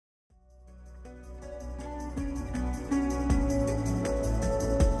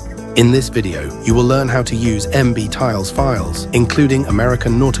In this video, you will learn how to use MBTiles files, including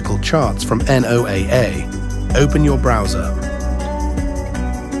American nautical charts from NOAA. Open your browser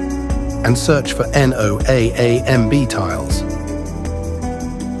and search for NOAA MBTiles.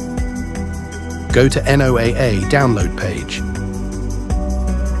 Go to NOAA download page.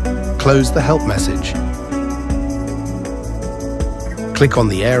 Close the help message. Click on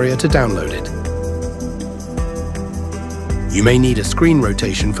the area to download it. You may need a screen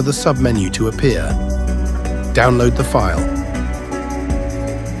rotation for the sub-menu to appear. Download the file.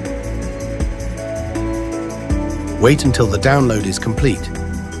 Wait until the download is complete.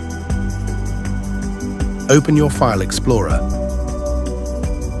 Open your File Explorer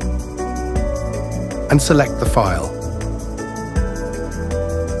and select the file.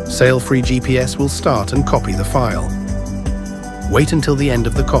 SailFreeGPS will start and copy the file. Wait until the end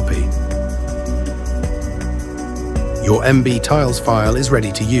of the copy. Your MBTiles file is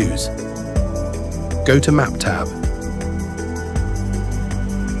ready to use. Go to Map tab.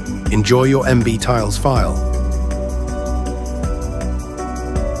 Enjoy your MBTiles file.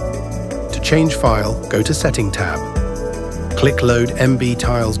 To change file, go to Setting tab. Click Load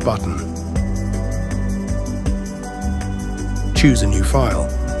MBTiles button. Choose a new file.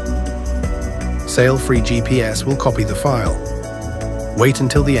 SailFreeGPS will copy the file. Wait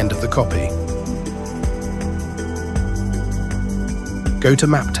until the end of the copy. Go to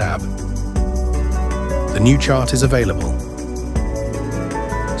Map tab. The new chart is available.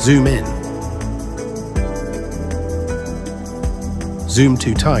 Zoom in. Zoom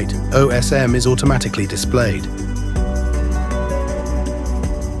too tight, OSM is automatically displayed.